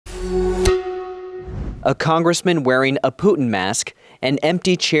A congressman wearing a Putin mask, an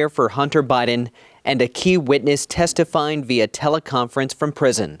empty chair for Hunter Biden, and a key witness testifying via teleconference from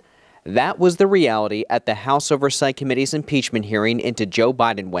prison. That was the reality at the House Oversight Committee's impeachment hearing into Joe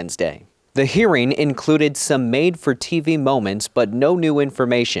Biden Wednesday. The hearing included some made-for-TV moments, but no new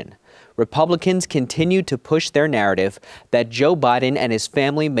information. Republicans continued to push their narrative that Joe Biden and his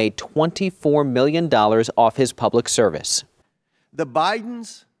family made $24 million off his public service. The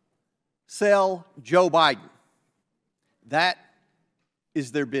Bidens sell Joe Biden. That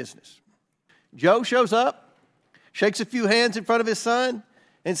is their business. Joe shows up, shakes a few hands in front of his son,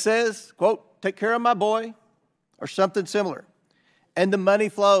 and says, quote, "Take care of my boy," or something similar. And the money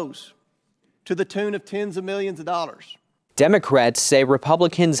flows to the tune of tens of millions of dollars. Democrats say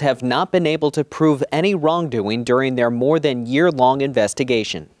Republicans have not been able to prove any wrongdoing during their more than year-long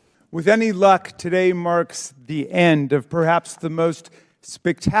investigation. With any luck, today marks the end of perhaps the most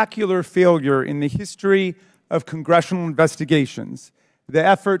spectacular failure in the history of congressional investigations, the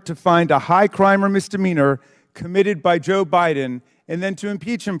effort to find a high crime or misdemeanor committed by Joe Biden and then to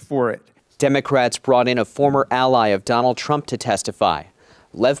impeach him for it. Democrats brought in a former ally of Donald Trump to testify.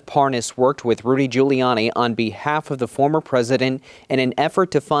 Lev Parnas worked with Rudy Giuliani on behalf of the former president in an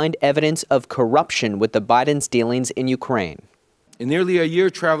effort to find evidence of corruption with the Biden's dealings in Ukraine. In nearly a year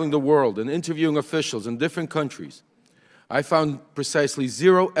traveling the world and interviewing officials in different countries, I found precisely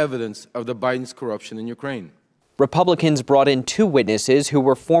zero evidence of the Biden's corruption in Ukraine. Republicans brought in two witnesses who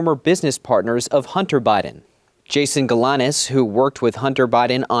were former business partners of Hunter Biden. Jason Galanis, who worked with Hunter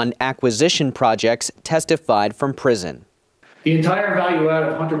Biden on acquisition projects, testified from prison. The entire value add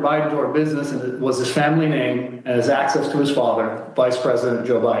of Hunter Biden to our business was his family name and his access to his father, Vice President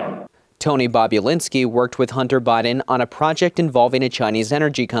Joe Biden. Tony Bobulinski worked with Hunter Biden on a project involving a Chinese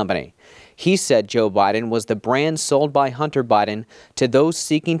energy company. He said Joe Biden was the brand sold by Hunter Biden to those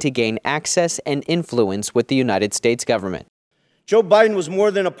seeking to gain access and influence with the United States government. Joe Biden was more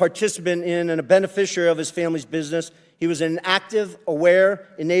than a participant in and a beneficiary of his family's business. He was an active, aware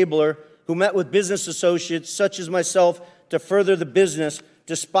enabler who met with business associates such as myself to further the business,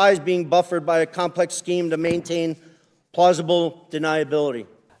 despite being buffered by a complex scheme to maintain plausible deniability.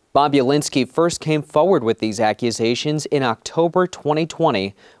 Bobulinski first came forward with these accusations in October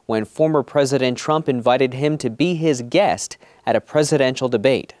 2020 when former President Trump invited him to be his guest at a presidential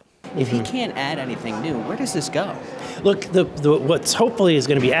debate. If he can't add anything new, where does this go? Look, what's hopefully is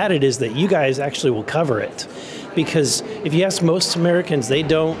going to be added is that you guys actually will cover it. Because if you ask most Americans, they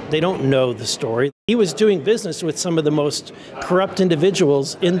don't know the story. He was doing business with some of the most corrupt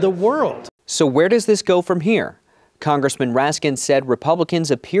individuals in the world. So where does this go from here? Congressman Raskin said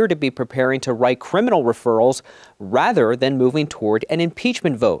Republicans appear to be preparing to write criminal referrals rather than moving toward an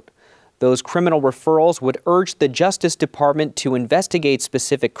impeachment vote. Those criminal referrals would urge the Justice Department to investigate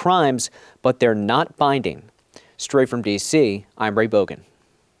specific crimes, but they're not binding. Straight from D.C., I'm Ray Bogan.